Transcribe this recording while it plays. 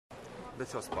the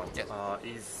first part Yes.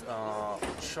 is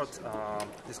short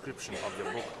description of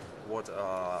your book. What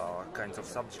kinds of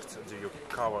subjects do you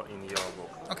cover in your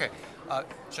book? Okay.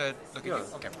 Should I look at you?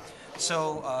 Okay.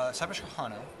 So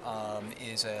CyberChayHana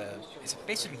is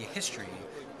basically a history,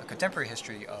 a contemporary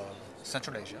history of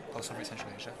Central Asia, post-Soviet Central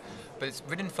Asia, but it's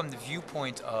written from the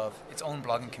viewpoint of its own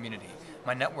blogging community.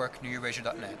 My network,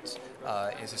 neweurasia.net,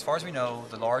 is, as far as we know,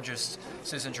 the largest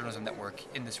citizen journalism network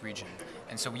in this region.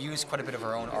 And so we use quite a bit of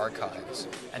our own archives.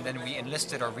 And then we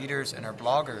enlisted our readers and our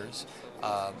bloggers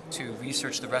to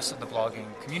research the rest of the blogging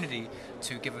community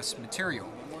to give us material.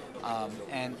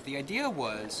 And the idea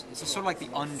was, it's sort of like the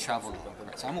untraveled blogger.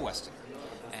 Right? So I'm a Westerner.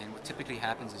 And what typically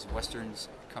happens is Westerners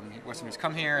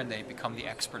come here and they become the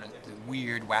expert at the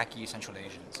weird, wacky Central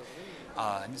Asians.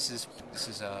 And this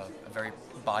is a very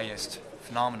biased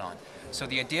phenomenon. So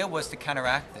the idea was to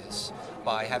counteract this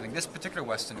by having this particular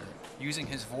Westerner using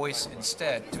his voice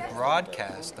instead to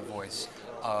broadcast the voice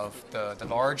of the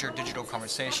larger digital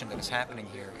conversation that is happening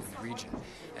here in the region.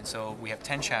 And so we have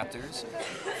 10 chapters,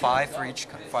 5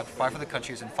 for the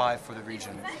countries and 5 for the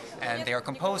region. And they are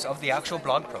composed of the actual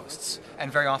blog posts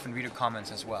and very often reader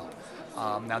comments as well.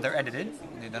 Now they're edited;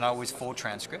 they're not always full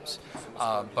transcripts,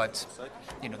 but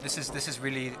this is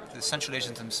really the Central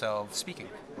Asians themselves speaking.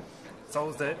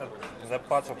 So the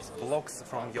part of blogs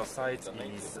from your site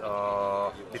is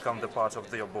become the part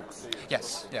of your books.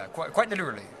 Yes, yeah, quite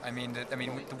literally. I mean,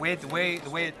 the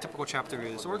way a typical chapter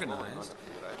is organized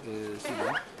is,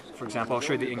 for example, I'll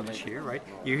show you the English here, right?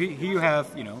 Here you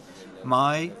have,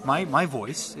 my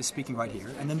voice is speaking right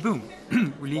here, and then boom,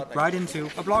 we lead right into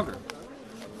a blogger.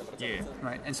 Yeah.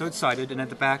 Right, and so it's cited, and at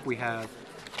the back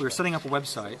we're setting up a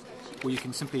website where you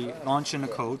can simply launch in a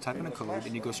code, type in a code,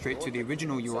 and you go straight to the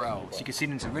original URL. So you can see it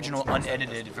in its original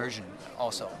unedited version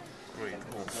also. Great,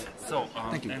 cool. So,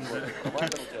 thank you.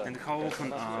 And how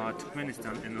often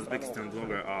Turkmenistan and Uzbekistan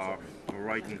bloggers are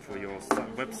writing for your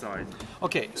website?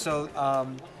 Okay, so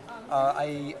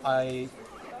I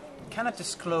cannot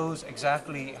disclose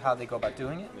exactly how they go about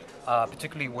doing it,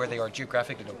 particularly where they are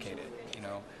geographically located.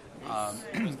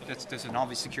 There's an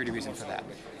obvious security reason for that.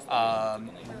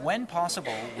 When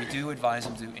possible, we do advise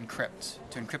them to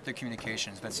encrypt their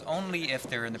communications, but it's only if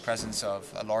they're in the presence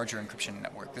of a larger encryption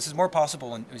network. This is more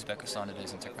possible in Uzbekistan than it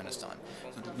is in Turkmenistan.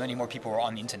 So many more people are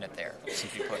on the internet there,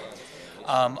 simply put.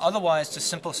 Otherwise, just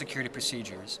simple security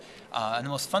procedures. And the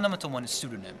most fundamental one is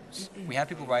pseudonyms. We have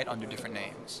people write under different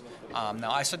names.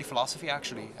 Now, I study philosophy,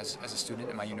 actually, as a student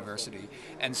at my university,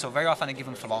 and so very often I give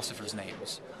them philosophers'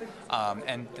 names.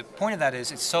 And the point of that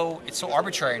is it's so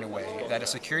arbitrary in a way that a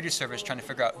security service trying to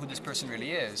figure out who this person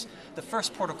really is, the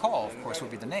first port of call, of course, would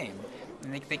be the name.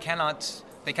 And they cannot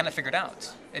figure it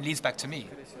out. It leads back to me.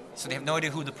 So they have no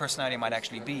idea who the personality might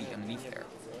actually be underneath there.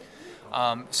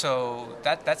 So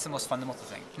that's the most fundamental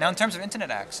thing. Now, in terms of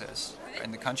internet access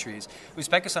in the countries,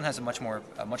 Uzbekistan has a much more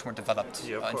developed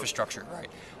infrastructure, right?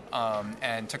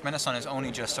 And Turkmenistan is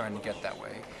only just starting to get that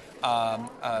way.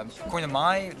 According to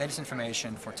my latest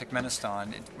information for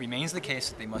Turkmenistan, it remains the case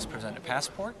that they must present a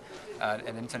passport at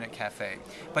an internet cafe,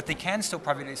 but they can still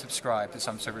privately subscribe to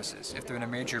some services if they're in a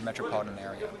major metropolitan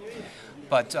area.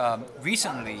 But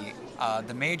recently,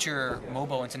 the major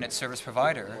mobile internet service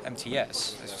provider,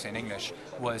 MTS, as we say in English,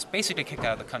 was basically kicked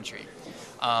out of the country.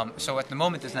 So at the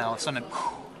moment, there's now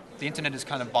the internet is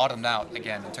kind of bottomed out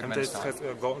again in Turkmenistan. MTS has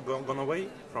gone away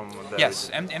from the Yes,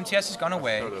 MTS has gone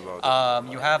away.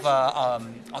 You have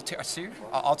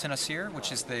Altın,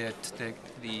 which is the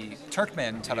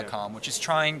Turkmen telecom, which is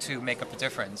trying to make up the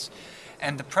difference.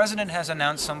 And the president has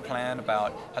announced some plan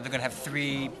about how they're going to have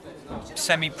 3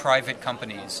 semi-private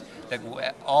companies that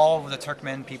all of the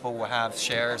Turkmen people will have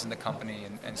shares in the company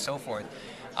and so forth.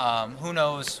 Who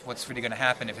knows what's really going to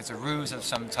happen, if it's a ruse of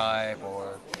some type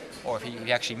or if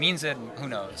he actually means it, who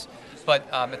knows. But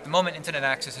at the moment, internet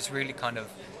access has really kind of,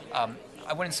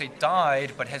 I wouldn't say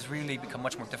died, but has really become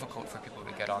much more difficult for people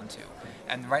to get onto.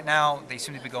 And right now, they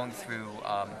seem to be going through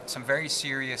some very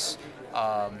serious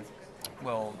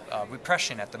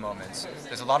repression at the moment.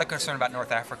 There's a lot of concern about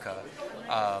North Africa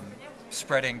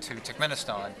spreading to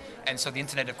Turkmenistan, and so the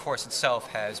internet, of course, itself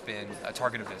has been a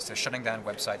target of this. They're shutting down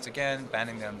websites again,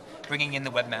 banning them, bringing in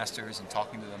the webmasters and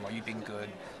talking to them, are you being good,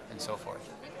 and so forth.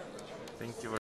 Thank you.